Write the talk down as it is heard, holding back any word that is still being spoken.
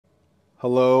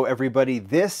Hello everybody,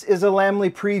 this is a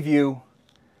Lamley preview.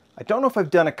 I don't know if I've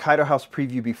done a Kaido House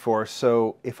preview before,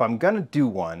 so if I'm gonna do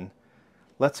one,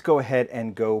 let's go ahead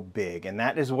and go big. And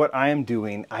that is what I am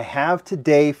doing. I have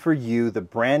today for you the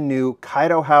brand new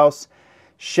Kaido House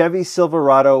Chevy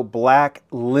Silverado Black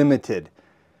Limited.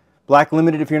 Black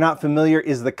Limited, if you're not familiar,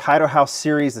 is the Kaido House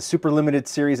series, the super limited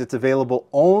series. It's available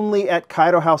only at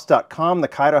KaidoHouse.com, the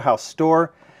Kaido House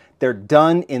store. They're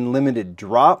done in limited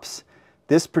drops.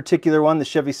 This particular one, the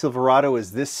Chevy Silverado,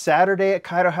 is this Saturday at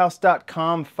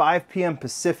KaidoHouse.com, 5 p.m.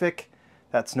 Pacific.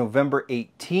 That's November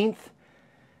 18th.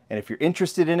 And if you're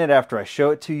interested in it after I show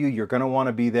it to you, you're going to want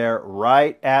to be there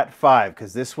right at 5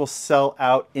 because this will sell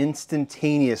out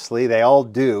instantaneously. They all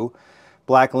do.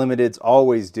 Black Limiteds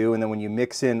always do. And then when you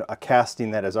mix in a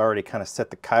casting that has already kind of set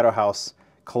the Kaido House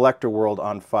collector world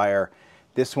on fire,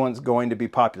 this one's going to be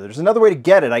popular. There's another way to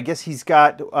get it. I guess he's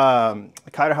got,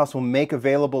 Kaido House will make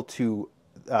available to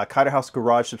Kaido House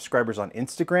Garage subscribers on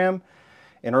Instagram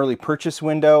an early purchase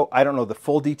window. I don't know the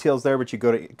full details there, but you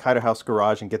go to Kaido House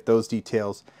Garage and get those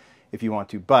details if you want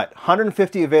to. But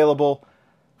 150 available,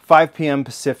 5 p.m.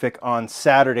 Pacific on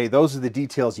Saturday. Those are the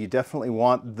details. You definitely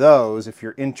want those if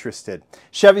you're interested.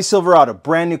 Chevy Silverado,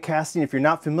 brand new casting. If you're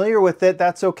not familiar with it,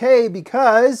 that's okay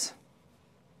because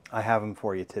I have them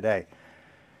for you today.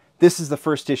 This is the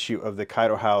first issue of the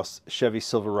Kaido House Chevy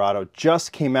Silverado.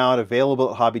 Just came out, available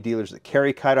at hobby dealers that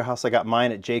carry Kaido House. I got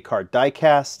mine at J-Car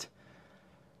Diecast.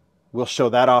 We'll show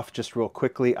that off just real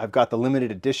quickly. I've got the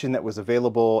limited edition that was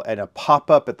available at a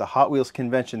pop-up at the Hot Wheels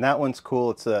convention. That one's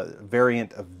cool. It's a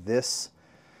variant of this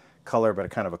color, but a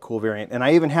kind of a cool variant. And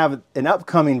I even have an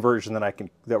upcoming version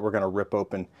that we're going to rip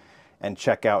open and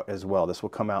check out as well. This will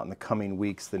come out in the coming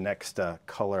weeks, the next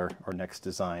color or next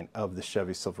design of the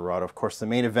Chevy Silverado. Of course, the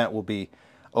main event will be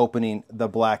opening the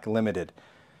Black Limited.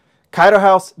 Kaido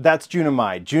House, that's Jun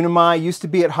Imai. Jun Imai used to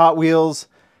be at Hot Wheels,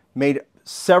 made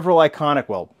several iconic,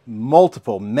 well,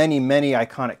 multiple, many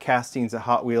iconic castings at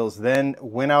Hot Wheels, then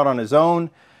went out on his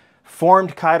own,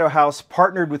 formed Kaido House,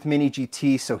 partnered with Mini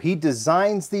GT, so he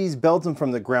designs these, builds them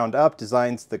from the ground up,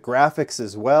 designs the graphics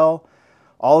as well.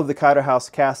 All of the Kaido House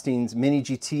castings, Mini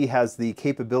GT has the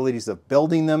capabilities of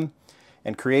building them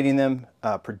and creating them,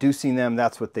 producing them.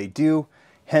 That's what they do.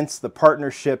 Hence the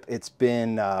partnership. It's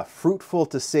been fruitful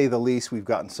to say the least. We've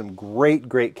gotten some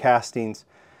great castings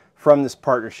from this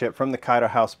partnership, from the Kaido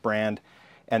House brand,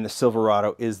 and the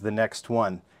Silverado is the next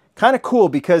one. Kind of cool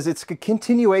because it's a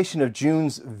continuation of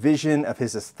Jun's vision, of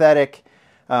his aesthetic.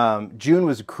 Jun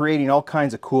was creating all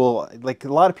kinds of cool, like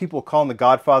a lot of people call him the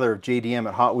godfather of JDM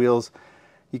at Hot Wheels.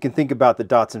 You can think about the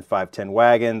Datsun 510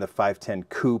 wagon, the 510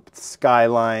 coupe, the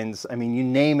Skylines. I mean, you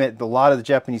name it. A lot of the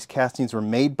Japanese castings were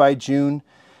made by Jun,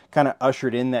 kind of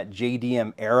ushered in that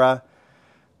JDM era.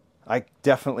 I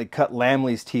definitely cut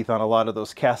Lamley's teeth on a lot of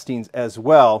those castings as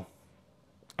well.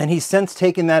 And he's since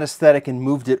taken that aesthetic and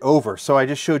moved it over. So I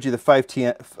just showed you the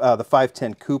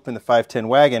 510 coupe and the 510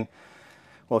 wagon.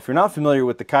 Well, if you're not familiar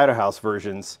with the Kaido House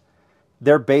versions,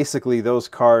 they're basically those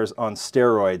cars on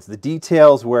steroids. The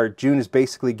details where Jun is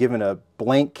basically given a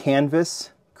blank canvas,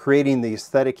 creating the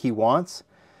aesthetic he wants,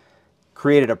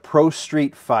 created a Pro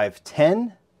Street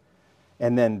 510,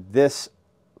 and then this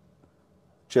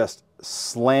just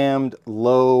slammed,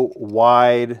 low,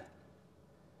 wide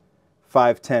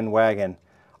 510 wagon.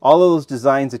 All of those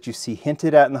designs that you see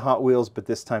hinted at in the Hot Wheels, but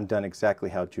this time done exactly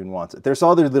how Jun wants it. There's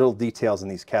other little details in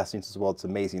these castings as well. It's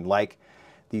amazing, like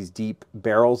these deep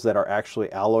barrels that are actually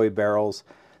alloy barrels,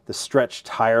 the stretched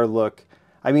tire look.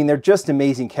 I mean, they're just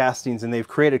amazing castings, and they've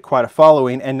created quite a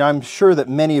following, and I'm sure that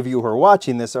many of you who are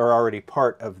watching this are already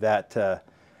part of that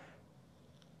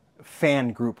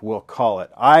fan group, we'll call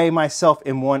it. I myself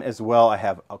am one as well. I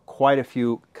have quite a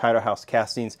few Kaido House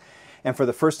castings, and for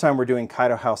the first time we're doing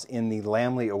Kaido House in the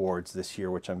Lamley Awards this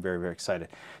year, which I'm very excited.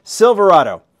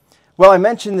 Silverado. Well, I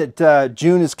mentioned that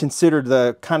Jun is considered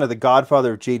the kind of the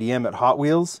godfather of JDM at Hot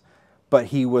Wheels, but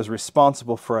he was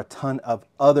responsible for a ton of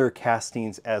other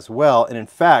castings as well. And in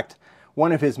fact,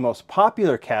 one of his most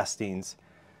popular castings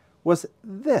was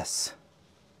this,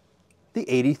 the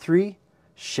 '83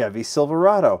 Chevy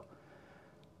Silverado.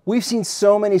 We've seen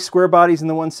so many square bodies in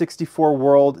the 164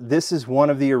 world. This is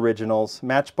one of the originals.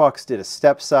 Matchbox did a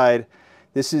step side.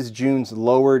 This is Jun's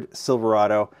lowered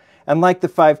Silverado. And like the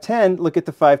 510, look at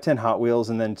the 510 Hot Wheels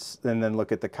and then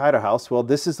look at the Kaido House. Well,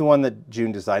 this is the one that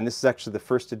Jun designed. This is actually the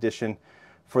first edition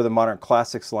for the Modern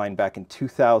Classics line back in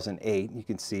 2008. You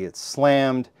can see it's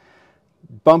slammed.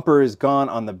 Bumper is gone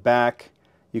on the back.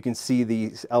 You can see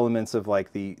these elements of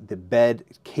like the bed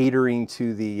catering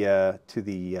to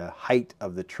the height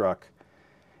of the truck.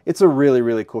 It's a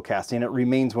really cool casting. It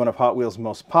remains one of Hot Wheels'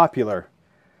 most popular.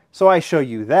 So I show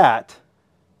you that,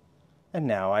 And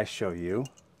now I show you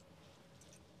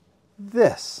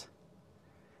this.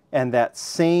 And that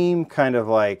same kind of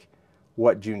like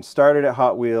what Jun started at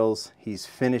Hot Wheels, he's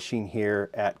finishing here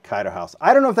at Kaido House.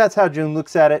 I don't know if that's how Jun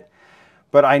looks at it,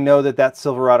 but I know that that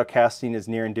Silverado casting is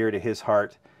near and dear to his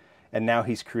heart. And now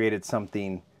he's created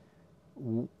something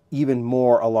even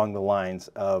more along the lines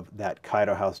of that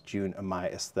Kaido House Jun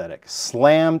Imai aesthetic.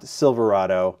 Slammed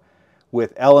Silverado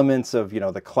with elements of, you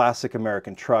know, the classic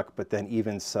American truck, but then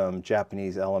even some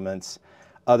Japanese elements,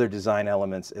 other design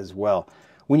elements as well.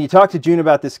 When you talk to Jun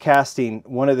about this casting,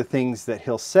 one of the things that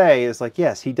he'll say is like,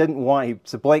 yes, he didn't want,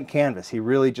 it's a blank canvas. He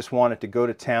really just wanted to go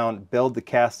to town, build the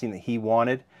casting that he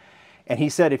wanted. And he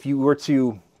said if you were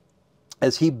to,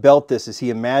 as he built this, as he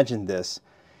imagined this,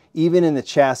 even in the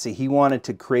chassis, he wanted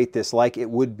to create this like it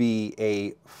would be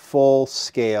a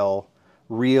full-scale,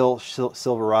 real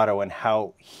Silverado, and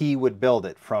how he would build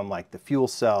it, from like the fuel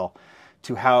cell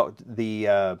to how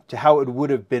it would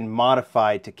have been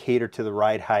modified to cater to the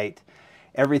ride height,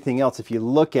 everything else. If you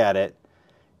look at it,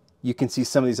 you can see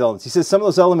some of these elements. He says some of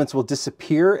those elements will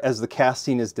disappear as the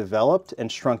casting is developed and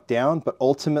shrunk down, but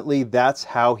ultimately that's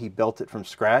how he built it from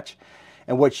scratch.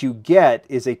 And what you get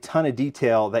is a ton of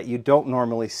detail that you don't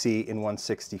normally see in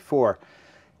 164.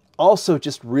 Also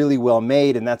just really well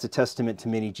made, and that's a testament to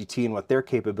Mini GT and what their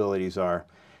capabilities are.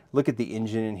 Look at the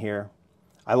engine in here.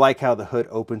 I like how the hood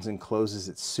opens and closes.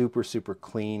 It's super, super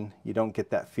clean. You don't get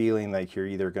that feeling like you're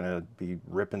either going to be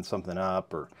ripping something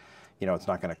up or, you know, it's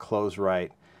not going to close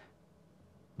right.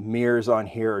 Mirrors on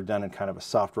here are done in kind of a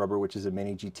soft rubber, which is a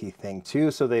Mini GT thing too,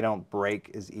 so they don't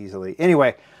break as easily.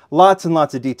 Anyway, lots and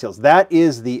lots of details. That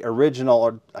is the original,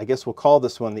 or I guess we'll call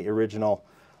this one the original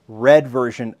red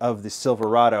version of the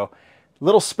Silverado.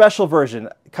 Little special version.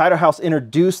 Kaido House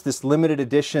introduced this limited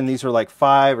edition. These are like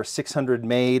 500 or 600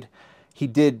 made. He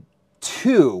did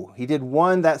two. He did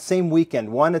one that same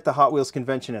weekend, one at the Hot Wheels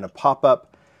convention and a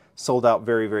pop-up, sold out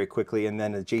very, very quickly, and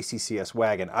then a JCCS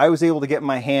wagon. I was able to get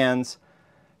my hands,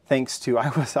 thanks to,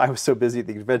 I was so busy at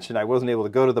the convention, I wasn't able to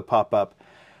go to the pop-up,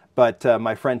 but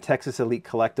my friend Texas Elite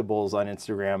Collectibles on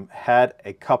Instagram had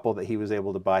a couple that he was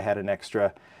able to buy, had an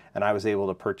extra, and I was able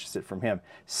to purchase it from him.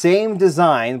 Same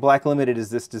design, Black Limited is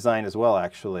this design as well,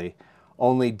 actually,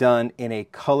 only done in a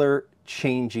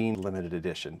color-changing limited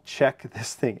edition. Check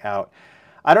this thing out.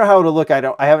 I don't know how it'll look.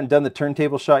 I haven't done the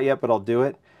turntable shot yet, but I'll do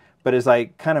it. But as I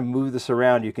kind of move this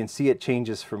around, you can see it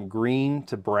changes from green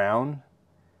to brown.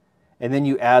 And then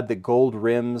you add the gold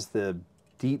rims, the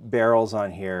deep barrels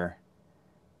on here,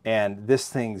 and this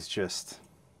thing's just,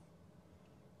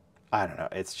 I don't know,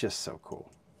 it's just so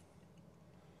cool.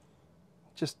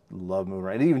 Just love moving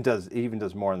around. It even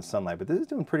does more in the sunlight, but this is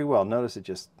doing pretty well. Notice it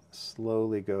just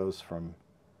slowly goes from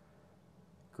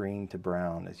green to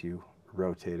brown as you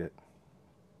rotate it.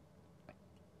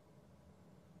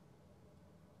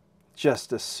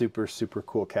 Just a super, super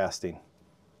cool casting.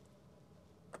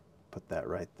 Put that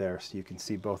right there so you can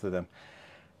see both of them.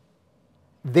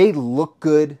 They look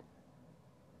good.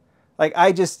 Like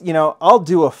I just, you know, I'll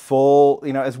do a full,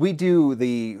 you know, as we do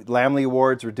the Lamley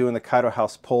Awards, we're doing the Kaido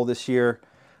House poll this year,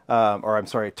 or I'm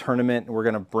sorry, tournament. We're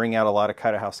going to bring out a lot of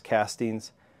Kaido House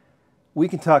castings. We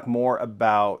can talk more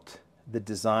about the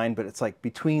design, but it's like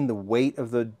between the weight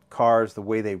of the cars, the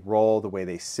way they roll, the way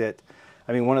they sit.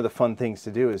 I mean, one of the fun things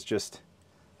to do is just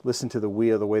listen to the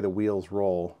wheel, the way the wheels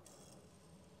roll.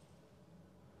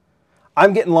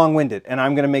 I'm getting long-winded, and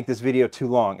I'm going to make this video too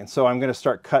long, and so I'm going to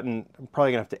start cutting. I'm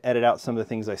probably going to have to edit out some of the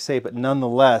things I say, but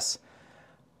nonetheless,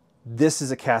 this is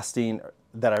a casting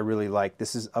that I really like.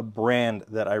 This is a brand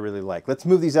that I really like. Let's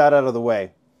move these out of the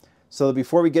way. So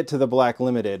before we get to the Black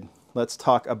Limited, let's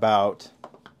talk about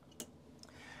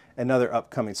another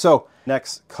upcoming. So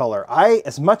next color.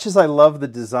 As much as I love the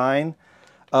design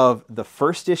of the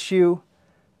first issue,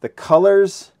 the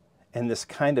colors and this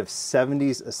kind of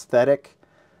 70s aesthetic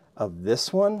of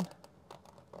this one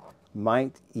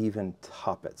might even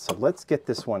top it. So let's get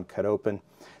this one cut open.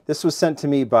 This was sent to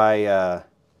me by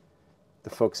the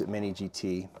folks at Mini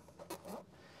GT.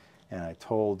 And I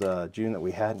told Jun that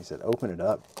we had, and he said, open it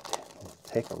up,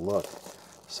 take a look.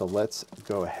 So let's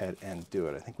go ahead and do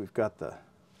it. I think we've got the,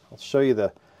 I'll show you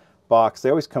the box. They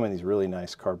always come in these really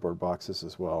nice cardboard boxes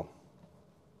as well.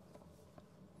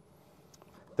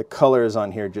 The colors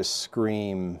on here just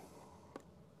scream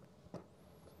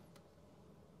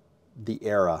the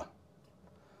era.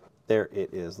 There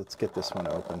it is. Let's get this one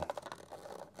open.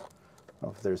 I don't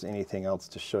know if there's anything else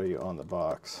to show you on the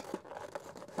box.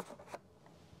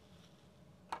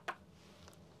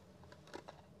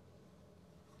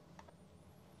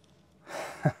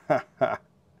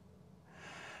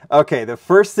 Okay, the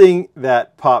first thing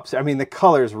that pops, I mean, the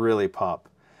colors really pop,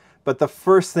 But the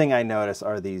first thing I notice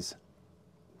are these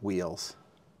wheels.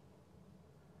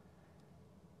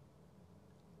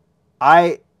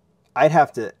 I'd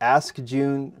have to ask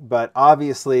Jun, but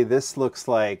obviously this looks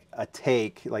like a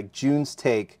take, like Jun's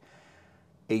take,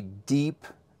 a deep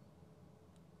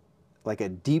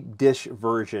dish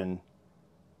version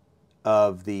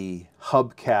of the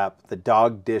hubcap, the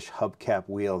dog dish hubcap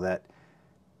wheel that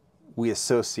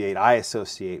I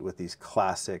associate with these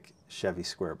classic Chevy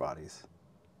square bodies.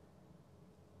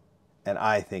 And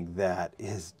I think that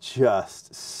is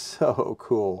just so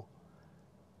cool.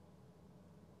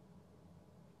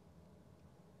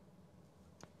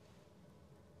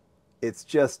 It's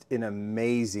just an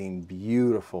amazing,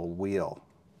 beautiful wheel.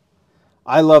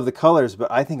 I love the colors,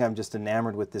 but I think I'm just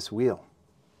enamored with this wheel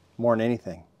more than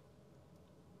anything.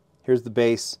 Here's the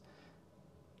base.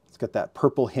 It's got that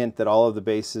purple hint that all of the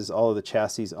bases, all of the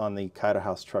chassis on the Kaido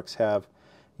House trucks have.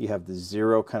 You have the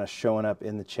 0 kind of showing up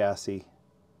in the chassis.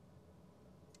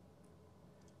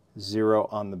 0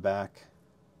 on the back.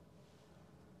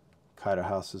 Kaido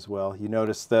House as well. You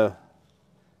notice that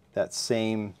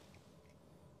same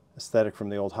aesthetic from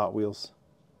the old Hot Wheels,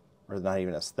 or not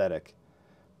even aesthetic,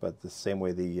 but the same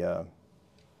way a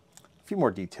few more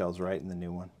details right in the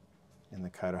new one, in the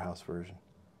Kaido House version.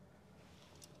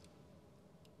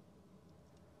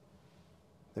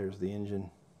 There's the engine.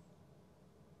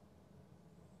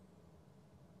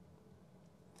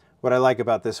 What I like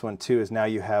about this one too is now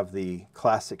you have the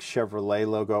classic Chevrolet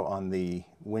logo on the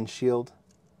windshield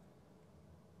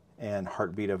and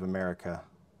Heartbeat of America.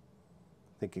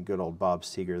 Thinking good old Bob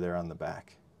Seger there on the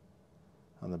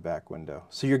back window.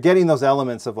 So you're getting those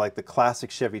elements of like the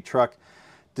classic Chevy truck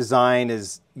design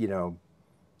is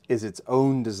its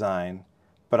own design,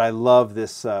 but I love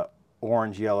this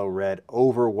orange, yellow, red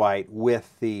over white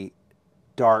with the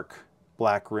dark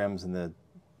black rims and the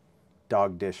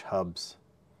dog dish hubs,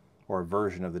 or a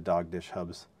version of the dog dish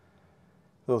hubs.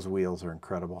 Those wheels are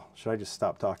incredible. Should I just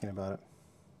stop talking about it?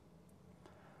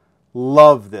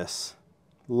 Love this.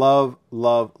 Love,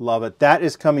 love, love it. That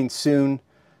is coming soon.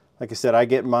 Like I said, I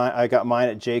got mine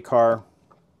at J-Car.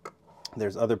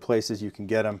 There's other places you can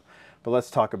get them. But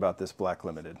let's talk about this Black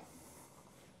Limited.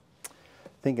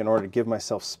 I think in order to give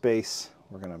myself space,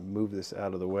 we're going to move this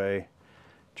out of the way.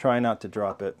 Try not to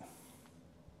drop it.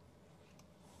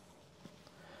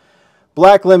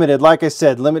 Black Limited, like I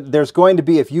said, there's going to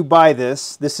be, if you buy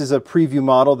this is a preview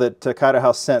model that Kaido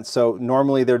House sent, so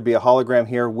normally there'd be a hologram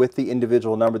here with the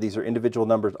individual number. These are individual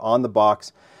numbers on the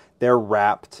box. They're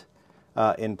wrapped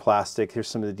in plastic. Here's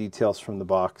some of the details from the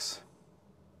box.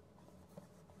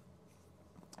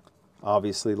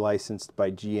 Obviously licensed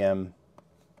by GM.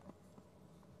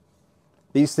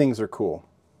 These things are cool.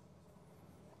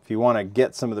 If you want to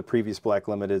get some of the previous Black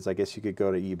Limiteds, I guess you could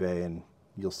go to eBay and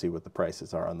you'll see what the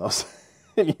prices are on those.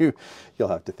 And you'll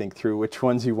have to think through which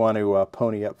ones you want to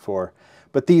pony up for.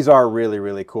 But these are really,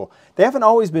 really cool. They haven't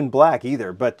always been black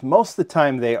either, but most of the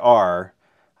time they are.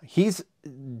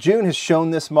 Jun has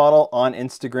shown this model on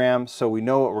Instagram, so we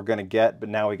know what we're going to get, but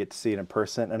now we get to see it in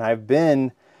person. And I've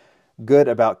been good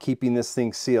about keeping this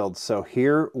thing sealed. So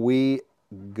here we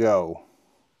go.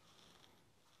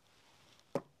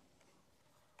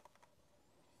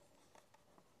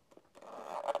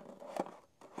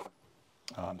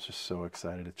 Oh, I'm just so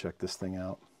excited to check this thing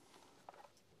out.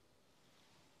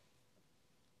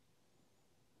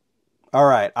 All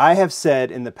right, I have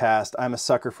said in the past, I'm a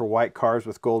sucker for white cars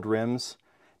with gold rims.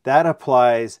 That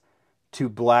applies to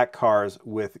black cars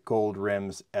with gold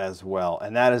rims as well.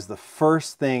 And that is the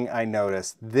first thing I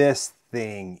noticed. This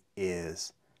thing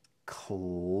is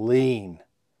clean.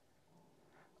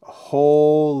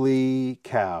 Holy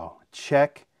cow.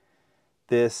 Check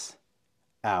this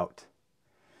out.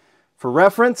 For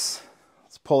reference,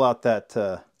 let's pull out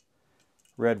that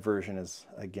red version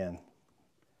again.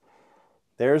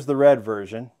 There's the red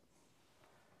version.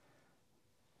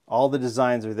 All the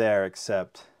designs are there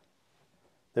except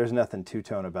there's nothing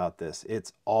two-tone about this.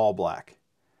 It's all black.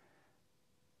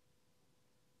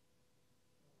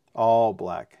 All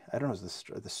black. I don't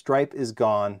know, the stripe is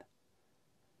gone.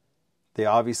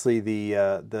 Obviously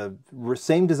the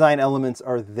same design elements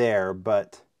are there,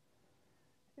 but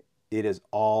it is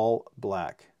all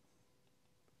black.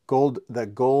 The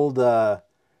gold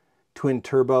twin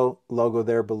turbo logo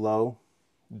there below,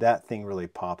 that thing really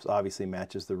pops. Obviously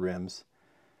matches the rims.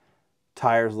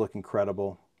 Tires look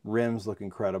incredible. Rims look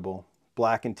incredible.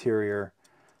 Black interior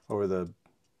with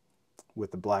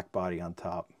the black body on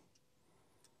top.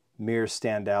 Mirrors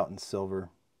stand out in silver.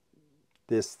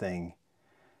 This thing,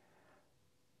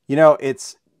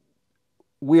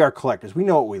 we are collectors. We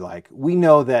know what we like. We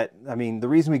know that, I mean, the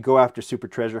reason we go after super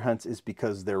treasure hunts is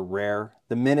because they're rare.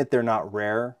 The minute they're not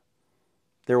rare,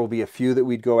 there will be a few that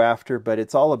we'd go after, but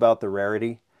it's all about the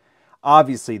rarity.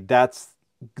 Obviously, that's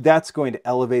going to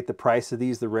elevate the price of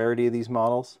these, the rarity of these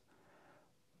models.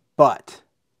 But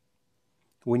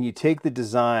when you take the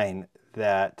design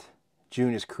that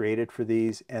Jun has created for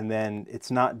these, and then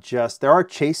it's not just, there are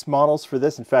chase models for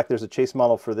this. In fact, there's a chase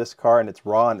model for this car, and it's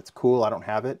raw and it's cool. I don't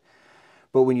have it.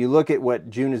 But when you look at what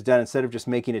Jun has done, instead of just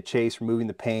making a chase, removing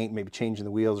the paint, maybe changing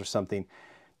the wheels or something,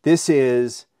 this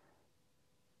is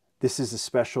a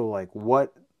special, like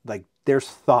there's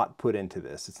thought put into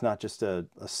this. It's not just a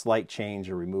slight change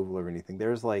or removal or anything.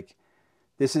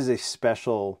 This is a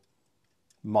special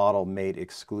model made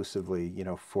exclusively, you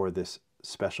know, for this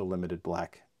special limited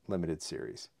black limited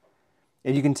series.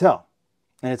 And you can tell,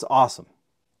 and it's awesome.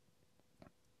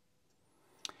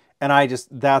 And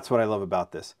that's what I love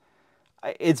about this.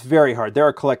 It's very hard. There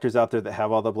are collectors out there that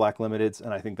have all the black limiteds,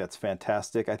 and I think that's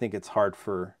fantastic. I think it's hard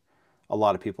for a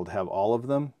lot of people to have all of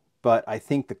them, but I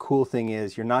think the cool thing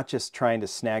is you're not just trying to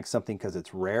snag something because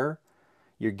it's rare,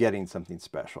 you're getting something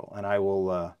special. And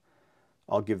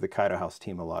I'll give the Kaido House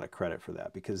team a lot of credit for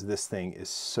that, because this thing is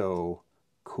so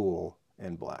cool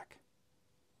in black.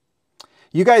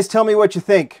 You guys tell me what you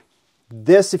think.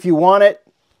 This, if you want it,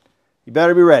 you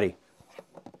better be ready.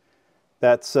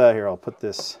 That's, here, I'll put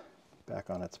this back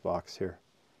on its box here.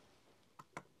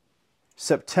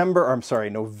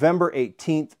 November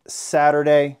 18th,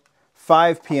 Saturday,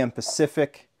 5 p.m.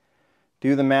 Pacific.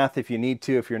 Do the math if you need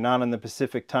to, if you're not in the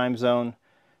Pacific time zone,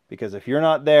 because if you're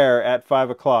not there at 5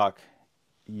 o'clock,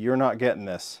 you're not getting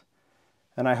this.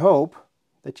 And I hope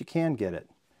that you can get it.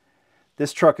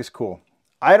 This truck is cool.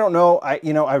 I don't know,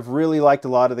 I've really liked a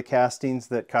lot of the castings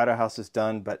that Kaido House has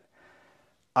done, but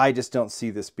I just don't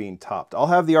see this being topped. I'll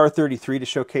have the R33 to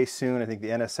showcase soon. I think the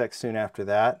NSX soon after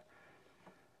that.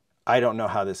 I don't know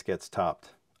how this gets topped.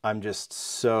 I'm just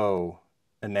so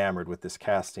enamored with this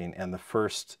casting, and the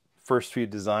first few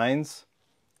designs,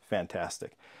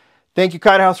 fantastic. Thank you,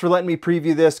 Kaido House, for letting me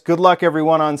preview this. Good luck,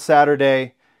 everyone, on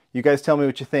Saturday. You guys tell me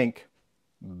what you think.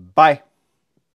 Bye.